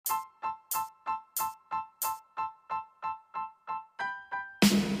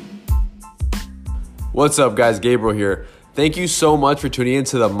What's up, guys? Gabriel here. Thank you so much for tuning in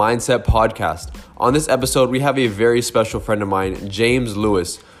to the Mindset Podcast. On this episode, we have a very special friend of mine, James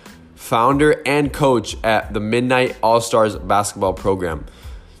Lewis, founder and coach at the Midnight All-Stars basketball program.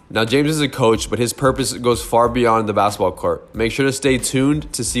 Now, James is a coach, but his purpose goes far beyond the basketball court. Make sure to stay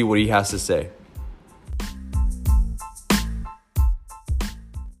tuned to see what he has to say.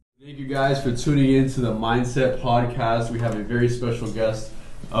 Thank you guys for tuning in to the Mindset Podcast. We have a very special guest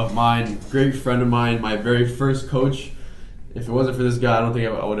of mine, great friend of mine, my very first coach. If it wasn't for this guy, I don't think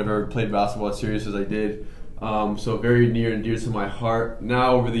I would have ever played basketball as serious as I did. So very near and dear to my heart.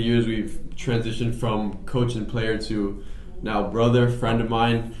 Now, over the years, we've transitioned from coach and player to now brother, friend of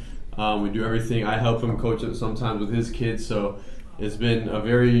mine. We do everything. I help him coach sometimes with his kids. So it's been a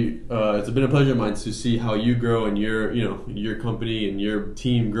pleasure of mine to see how you grow and your company and your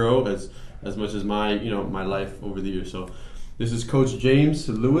team grow as much as my life over the years. So this is Coach James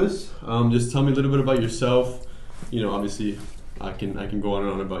Lewis. Just tell me a little bit about yourself. Obviously, I can go on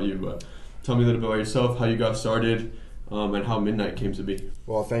and on about you, but tell me a little bit about yourself, how you got started, and how Midnight came to be.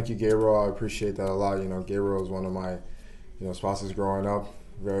 Well, thank you, Gabriel. I appreciate that a lot. Gabriel is one of my, spouses growing up.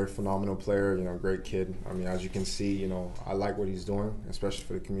 Very phenomenal player. Great kid. I mean, as you can see, I like what he's doing, especially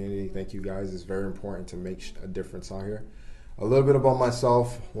for the community. Thank you, guys. It's very important to make a difference out here. A little bit about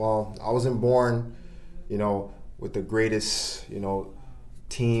myself. Well, I wasn't born, with the greatest,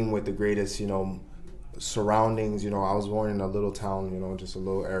 team, with the greatest, surroundings. I was born in a little town, just a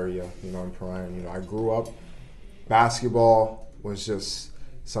little area, in Prime. I grew up, basketball was just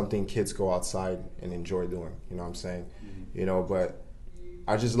something kids go outside and enjoy doing, what I'm saying? But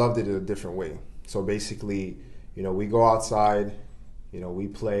I just loved it in a different way. So basically, we go outside, we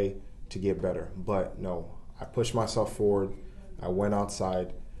play to get better. But no, I pushed myself forward, I went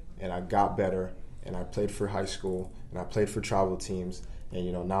outside, and I got better. And I played for high school, and I played for travel teams, and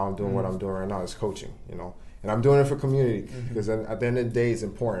now I'm doing what I'm doing right now is coaching, and I'm doing it for community because at the end of the day, it's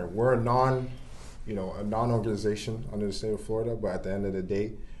important. We're a non-organization under the state of Florida, but at the end of the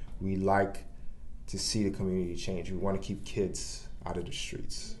day, we like to see the community change. We want to keep kids out of the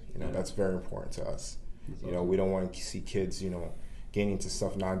streets. That's very important to us. We don't want to see kids, getting into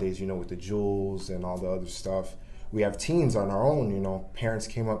stuff nowadays, with the jewels and all the other stuff. We have teens on our own, parents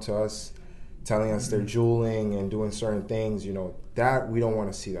came up to us telling us they're jeweling and doing certain things, that we don't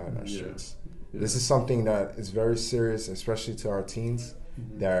want to see that in our streets. Yeah. This is something that is very serious, especially to our teens,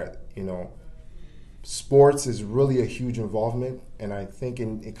 that, sports is really a huge involvement, and I think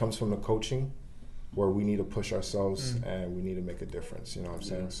it comes from the coaching where we need to push ourselves and we need to make a difference, you know what I'm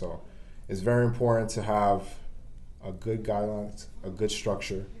saying? So it's very important to have a good guidelines, a good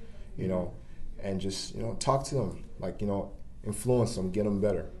structure, and just, talk to them, influence them, get them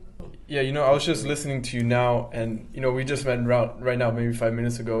better. Yeah, I was just listening to you now, and, we just met right now, maybe 5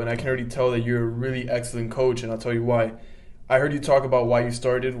 minutes ago, and I can already tell that you're a really excellent coach, and I'll tell you why. I heard you talk about why you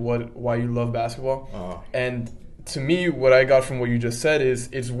started, why you love basketball, and to me, what I got from what you just said is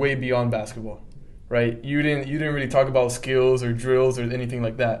it's way beyond basketball, right? You didn't really talk about skills or drills or anything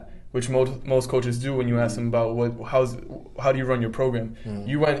like that, which most coaches do when you ask them about how do you run your program.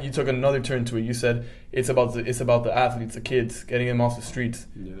 You took another turn to it. You said it's about the athletes, the kids, getting them off the streets,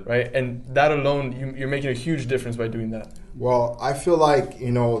 right? And that alone, you're making a huge difference by doing that. Well, I feel like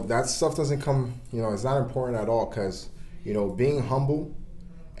that stuff doesn't come. It's not important at all because being humble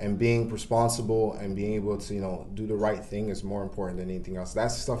and being responsible and being able to do the right thing is more important than anything else.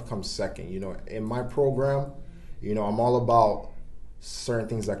 That stuff comes second. In my program, I'm all about certain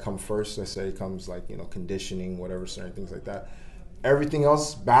things that come first. Let's say it comes conditioning, whatever, certain things like that. Everything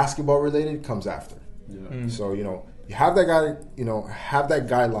else basketball related comes after. So you have that guy, have that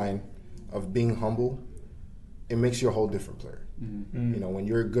guideline of being humble. It makes you a whole different player. When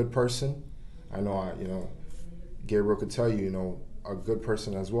you're a good person, I know Gabriel could tell you, a good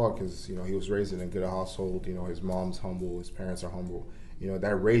person as well because he was raised in a good household. His mom's humble, his parents are humble.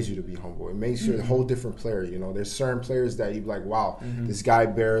 That raised you to be humble. It makes you a whole different player. There's certain players that you're like, wow, this guy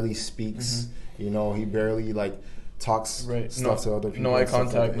barely speaks. He barely talks stuff to other people. No eye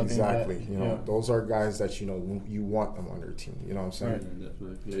contact, nothing exactly. Like that. Those are guys that you want them on your team. You know what I'm saying? Right.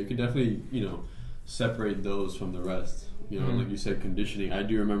 Definitely. Yeah, you could definitely separate those from the rest. Like you said, conditioning. I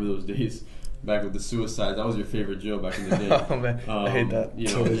do remember those days. Back with the suicides, that was your favorite drill back in the day. Oh man, I hate that.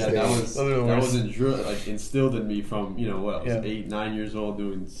 That was instilled in me from 8, 9 years old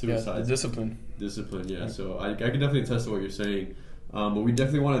doing suicides. Yeah, discipline. Yeah. So I can definitely attest to what you're saying, but we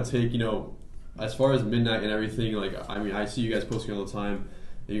definitely want to take as far as Midnight and everything. I see you guys posting all the time,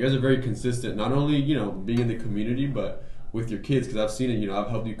 and you guys are very consistent. Not only being in the community, but with your kids because I've seen it. I've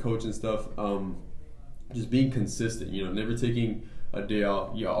helped you coach and stuff. Just being consistent. Never taking a day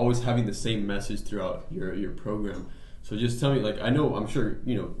out. You're always having the same message throughout your program. So just tell me, like, I'm sure,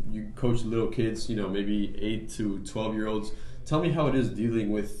 you coach little kids, maybe 8 to 12-year-olds. Tell me how it is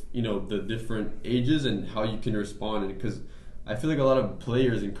dealing with, the different ages and how you can respond. Because I feel like a lot of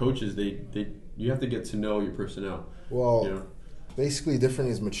players and coaches, you have to get to know your personnel. Well, basically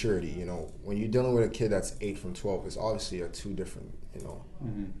different is maturity. When you're dealing with a kid that's 8 from 12, it's obviously a two different,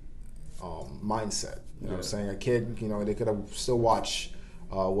 mindset. You know what I'm saying? A kid, they could have still watch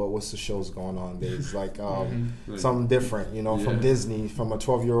what's the shows going on. There's like something different, from Disney, from a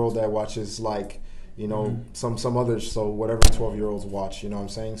 12-year-old that watches like, some others, so whatever 12-year-olds watch, you know what I'm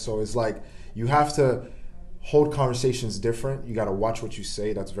saying? So it's like you have to hold conversations different. You got to watch what you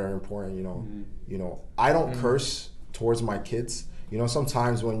say. That's very important, I don't curse towards my kids.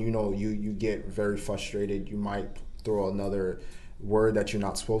 Sometimes when you get very frustrated, you might throw another word that you're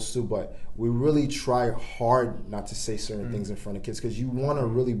not supposed to, but we really try hard not to say certain things in front of kids because you want to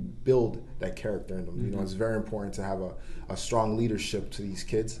really build that character in them. It's very important to have a strong leadership to these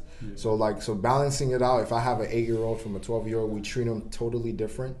kids. So balancing it out, if I have an 8-year-old from a 12-year-old, we treat them totally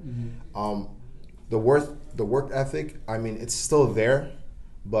different. The work ethic, it's still there,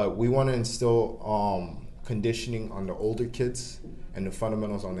 but we want to instill conditioning on the older kids and the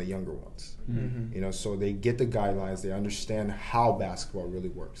fundamentals on the younger ones. So they get the guidelines, they understand how basketball really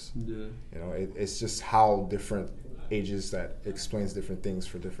works. It's just how different ages that explains different things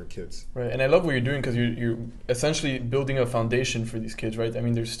for different kids. Right, and I love what you're doing because you're essentially building a foundation for these kids, right?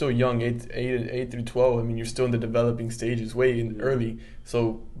 They're still young, 8 through 12. You're still in the developing stages, early.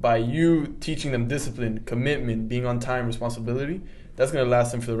 So by you teaching them discipline, commitment, being on time, responsibility, that's going to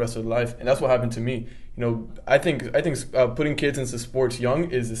last them for the rest of their life. And that's what happened to me. I think putting kids into sports young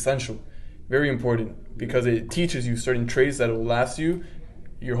is essential, very important, because it teaches you certain traits that will last you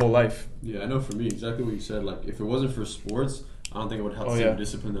your whole life. Yeah, I know for me, exactly what you said. Like, if it wasn't for sports, I don't think I would have the same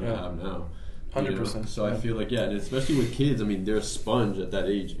discipline that I have now. 100%. So I feel like, and especially with kids, they're a sponge at that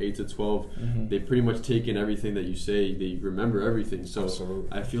age, 8 to 12. They pretty much take in everything that you say. They remember everything. So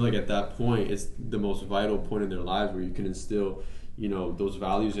Absolutely. I feel like at that point, it's the most vital point in their lives where you can instill, those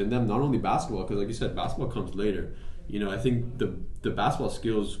values in them. Not only basketball, because like you said, basketball comes later. I think the basketball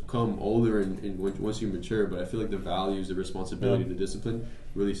skills come older and once you mature, but I feel like the values, the responsibility, the discipline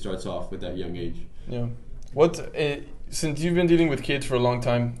really starts off with that young age. Yeah. Since you've been dealing with kids for a long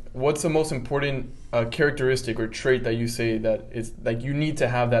time, what's the most important characteristic or trait that you say that it's like you need to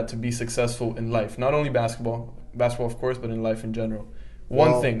have that to be successful in life? Not only basketball of course, but in life in general.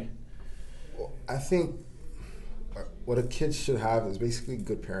 One thing. I think what a kid should have is basically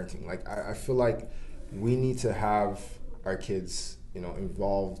good parenting. Like I feel like we need to have our kids,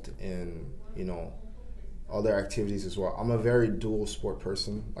 involved in, other activities as well. I'm a very dual sport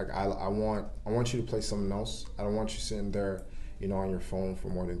person. Like I want you to play something else. I don't want you sitting there, on your phone for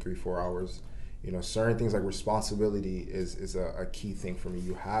more than 3-4 hours. Certain things like responsibility is a key thing for me.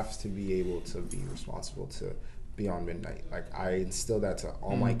 You have to be able to be responsible to be on midnight. Like I instill that to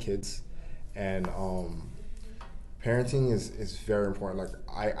all my kids, and parenting is very important.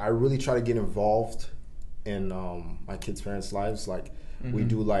 Like I really try to get involved in my kids' parents' lives. Like we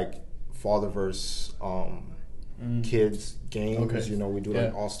do like father-verse kids games. Okay. We do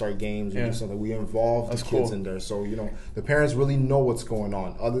like all-star games. We do something. We involve That's the kids cool. in there. So the parents really know what's going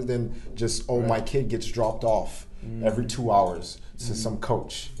on, other than just my kid gets dropped off every 2 hours to some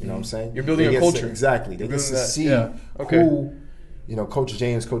coach. You know what I'm saying? You're building a culture. Exactly. They get to see who Coach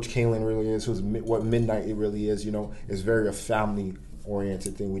James, Coach Kalen really is, what midnight it really is. It's very a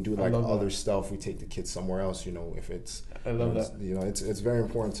family-oriented thing. We do like other stuff. We take the kids somewhere else. If it's I love that. It's very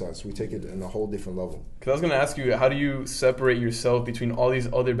important to us. We take it in a whole different level. Because I was going to ask you, how do you separate yourself between all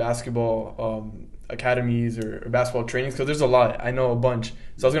these other basketball academies or basketball trainings? Because there's a lot. I know a bunch.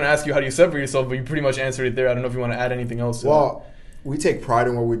 So I was going to ask you, how do you separate yourself? But you pretty much answered it there. I don't know if you want to add anything else. Well, we take pride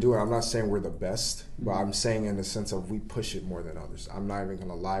in what we're doing. I'm not saying we're the best, but I'm saying in the sense of we push it more than others. I'm not even going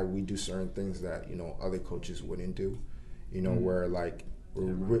to lie. We do certain things that, other coaches wouldn't do. Where like,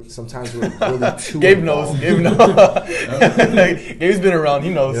 sometimes we're really too Gabe involved. knows. Gabe knows. Gabe's been around. He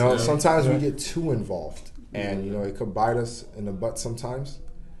knows. Sometimes we get too involved, and it could bite us in the butt sometimes.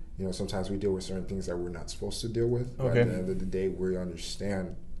 Sometimes we deal with certain things that we're not supposed to deal with. But at the end of the day, we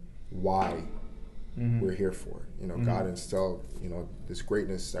understand why we're here for. God instilled, this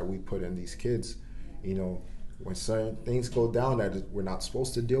greatness that we put in these kids. When certain things go down that we're not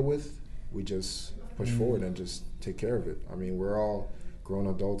supposed to deal with, we just push forward and just take care of it. We're all grown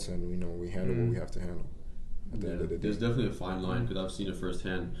adults, and we handle what we have to handle. At the end of the day. There's definitely a fine line, because I've seen it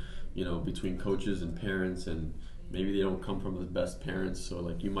firsthand. Between coaches and parents, and maybe they don't come from the best parents, so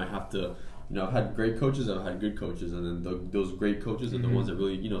like you might have to I've had great coaches, I've had good coaches, and then those great coaches are the ones that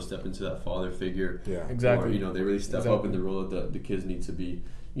really, step into that father figure. Yeah, exactly. Or, they really step up in the role that the kids need to be,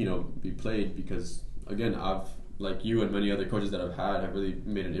 be played. Because again, I've, like you and many other coaches that I've had, have really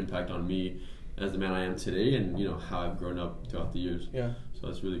made an impact on me as the man I am today, and how I've grown up throughout the years. Yeah. So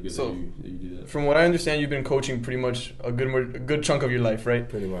it's really good So, that you do that. From what I understand, you've been coaching pretty much a good chunk of your life, right?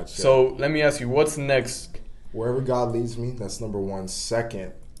 Pretty much. Yeah. So let me ask you, what's next? Wherever God leads me, that's number one.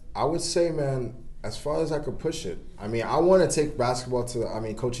 Second, I would say, man, as far as I could push it. I mean, I want to take basketball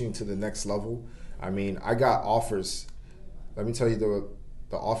coaching to the next level. I mean, I got offers. Let me tell you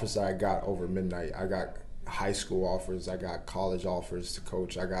the offers that I got over midnight. I got high school offers. I got college offers to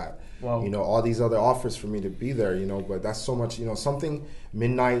coach. I got, all these other offers for me to be there, but that's so much, something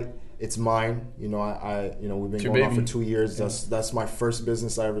midnight, it's mine. We've been going on for 2 years. Yeah. That's my first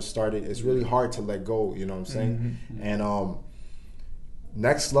business I ever started. It's really hard to let go, you know what I'm saying? Mm-hmm. And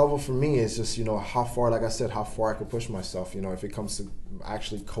next level for me is just, how far I could push myself, if it comes to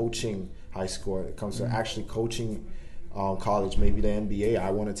actually coaching high school, it comes to actually coaching college, maybe the NBA.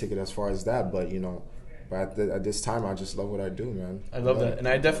 I want to take it as far as that, but, but at this time, I just love what I do, man. I love that. And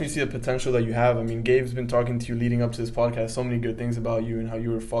I definitely see the potential that you have. I mean, Gabe's been talking to you leading up to this podcast, so many good things about you and how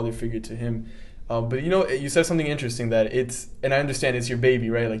you were a father figure to him. But, you said something interesting that and I understand it's your baby,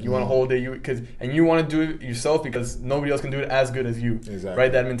 right? Like, you want to hold it, and you want to do it yourself because nobody else can do it as good as you. Exactly.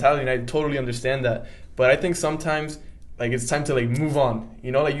 Right? That mentality, and I totally understand that. But I think sometimes, it's time to, move on.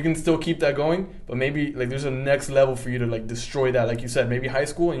 You can still keep that going, but maybe, there's a next level for you to, destroy that. Like you said, maybe high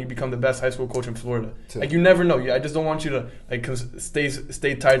school, and you become the best high school coach in Florida. You never know. I just don't want you to,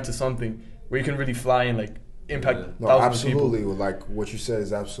 stay tied to something where you can really fly and, impact thousands of people. Absolutely. Like, what you said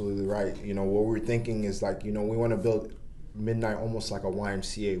is absolutely right. What we're thinking is, we want to build midnight almost like a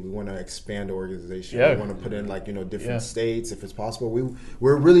YMCA. We want to expand the organization. Yeah. We want to put in, different states if it's possible.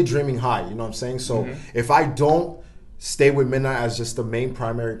 We're really dreaming high, you know what I'm saying? So if I don't stay with Midnight as just the main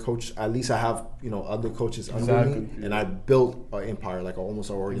primary coach, at least I have, other coaches under me, and I built an empire, almost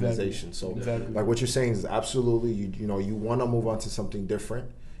an organization. Exactly. So what you're saying is absolutely, you want to move on to something different,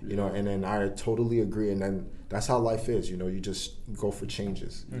 and then I totally agree. And then that's how life is, you just go for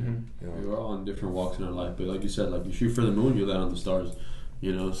changes. We're all on different walks in our life, but like you said, you shoot for the moon, you land on the stars,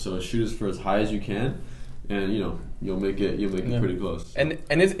 so shoot as for as high as you can. And you'll make it pretty close. And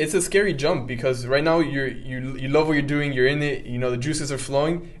it's a scary jump because right now you love what you're doing, you're in it, the juices are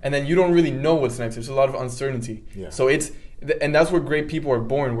flowing, and then you don't really know what's next. There's a lot of uncertainty. Yeah. So and that's where great people are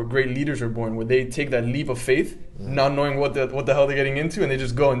born, where great leaders are born, where they take that leap of faith, not knowing what the hell they're getting into, and they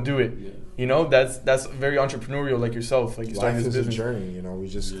just go and do it. Yeah. That's very entrepreneurial, like yourself, like you starting this business. Life is a journey, we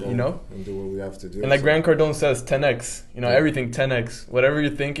just go and do what we have to do. And like Grant Cardone says, 10x, everything 10x, whatever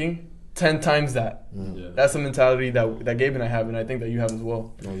you're thinking. 10 times that. Yeah. That's the mentality that Gabe and I have, and I think that you have as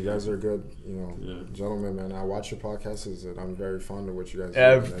well. No, you guys are good, gentlemen, man. I watch your podcasts, and I'm very fond of what you guys do.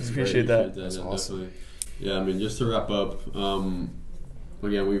 I appreciate that. That's awesome. Definitely. Yeah, I mean, just to wrap up,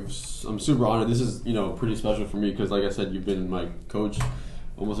 again, I'm super honored. This is, pretty special for me because, like I said, you've been my coach,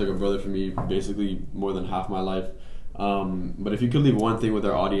 almost like a brother for me, basically more than half my life. But if you could leave one thing with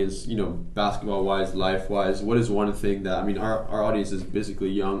our audience, basketball-wise, life-wise, what is one thing that, our audience is basically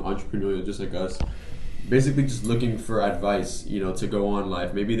young, entrepreneurial, just like us, basically just looking for advice, to go on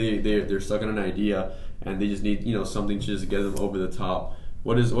life. Maybe they're stuck on an idea and they just need, something to just get them over the top.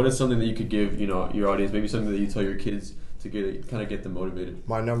 What is something that you could give, your audience, maybe something that you tell your kids to get them motivated?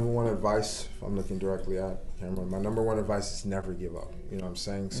 My number one advice, if I'm looking directly at Cameron, my number one advice is never give up. You know what I'm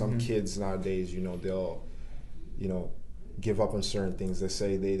saying? Some kids nowadays, they'll give up on certain things. They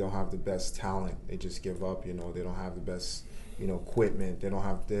say they don't have the best talent. They just give up, they don't have the best, equipment. They don't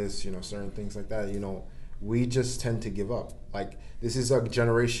have this, certain things like that. We just tend to give up. This is a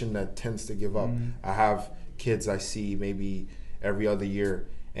generation that tends to give up. I have kids I see maybe every other year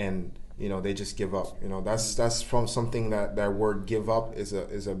and, they just give up. That's from something that word give up is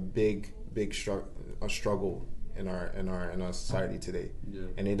a big struggle in our society today. Yeah.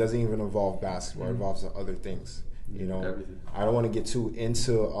 And it doesn't even involve basketball. It involves other things. Everything. I don't want to get too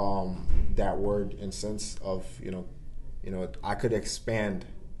into that word in sense of I could expand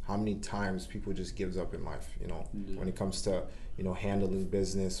how many times people just gives up in life. When it comes to handling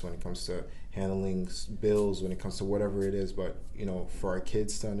business, when it comes to handling bills, when it comes to whatever it is. But for our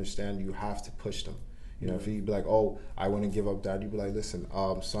kids to understand, you have to push them. If you be like, oh, I want to give up, Dad, you be like, listen,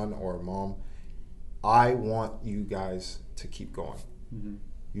 son or mom, I want you guys to keep going.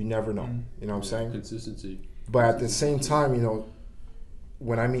 You never know. You know what I'm saying? Consistency. But at the same time,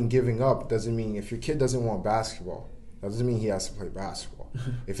 when I mean giving up, doesn't mean if your kid doesn't want basketball, that doesn't mean he has to play basketball.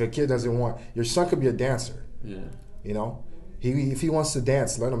 If your kid doesn't want, your son could be a dancer. Yeah. If he wants to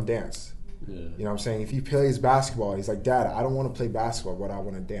dance, let him dance. Yeah. You know what I'm saying? If he plays basketball, he's like, Dad, I don't want to play basketball, but I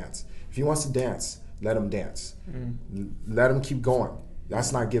want to dance. If he wants to dance, let him dance. Let him keep going.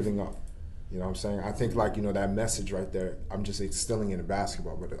 That's not giving up. You know what I'm saying? I think, like, you know, that message right there, I'm just instilling in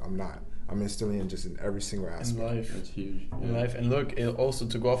basketball, but I'm not. I'm instilling in just in every single aspect. In life. That's huge. In life. And look, also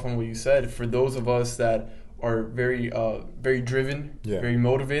to go off on what you said, for those of us that are very very driven, very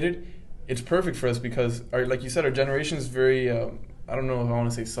motivated, it's perfect for us because, like you said, our generation is very, I don't know if I want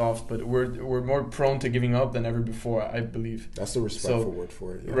to say soft, but we're more prone to giving up than ever before, I believe. That's the respectful word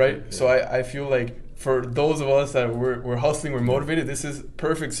for it. Yeah. Right? Yeah. So I feel like for those of us that we're hustling, we're motivated, this is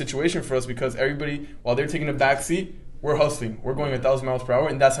perfect situation for us because everybody, while they're taking a back seat, we're hustling. We're going 1,000 miles per hour,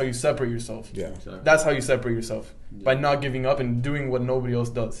 and that's how you separate yourself. Yeah. Exactly. That's how you separate yourself, by not giving up and doing what nobody else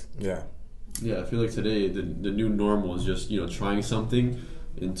does. Yeah. Yeah, I feel like today the new normal is just, you know, trying something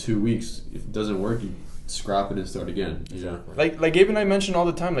in 2 weeks. If it doesn't work, you scrap it and start again. Yeah. Like Gabe and I mention all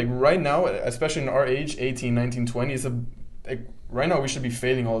the time, like right now, especially in our age, 18, 19, 20, right now we should be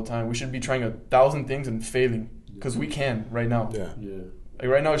failing all the time. We should be trying 1,000 things and failing because we can right now. Yeah. Yeah. Like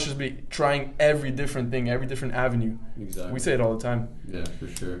right now, it should be trying every different thing, every different avenue. Exactly. We say it all the time. Yeah, for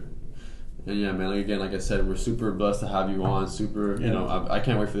sure. And yeah, man, again, like I said, we're super blessed to have you on. You know, I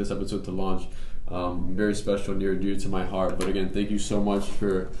can't wait for this episode to launch. Very special, near and dear to my heart. But again, thank you so much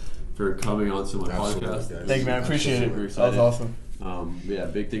for coming on to my podcast. Guys. Thank you, man. I appreciate it. Super That excited. was awesome. But yeah,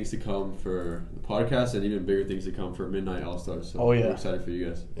 big things to come for the podcast and even bigger things to come for Midnight All-Stars. So Oh, yeah. we're excited for you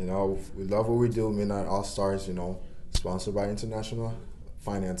guys. You know, we love what we do. Midnight All-Stars, you know, sponsored by International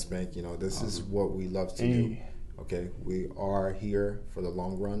Finance Bank. You know, this is what we love to do. Okay, we are here for the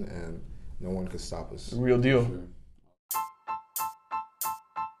long run, and no one can stop us. Real deal. Sure.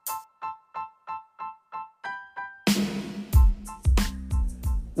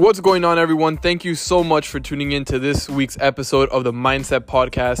 What's going on, everyone? Thank you so much for tuning in to this week's episode of the Mindset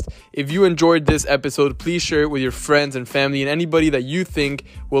Podcast. If you enjoyed this episode, please share it with your friends and family and anybody that you think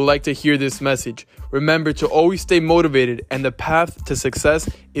will like to hear this message. Remember to always stay motivated, and the path to success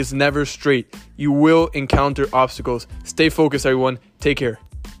is never straight. You will encounter obstacles. Stay focused, everyone. Take care.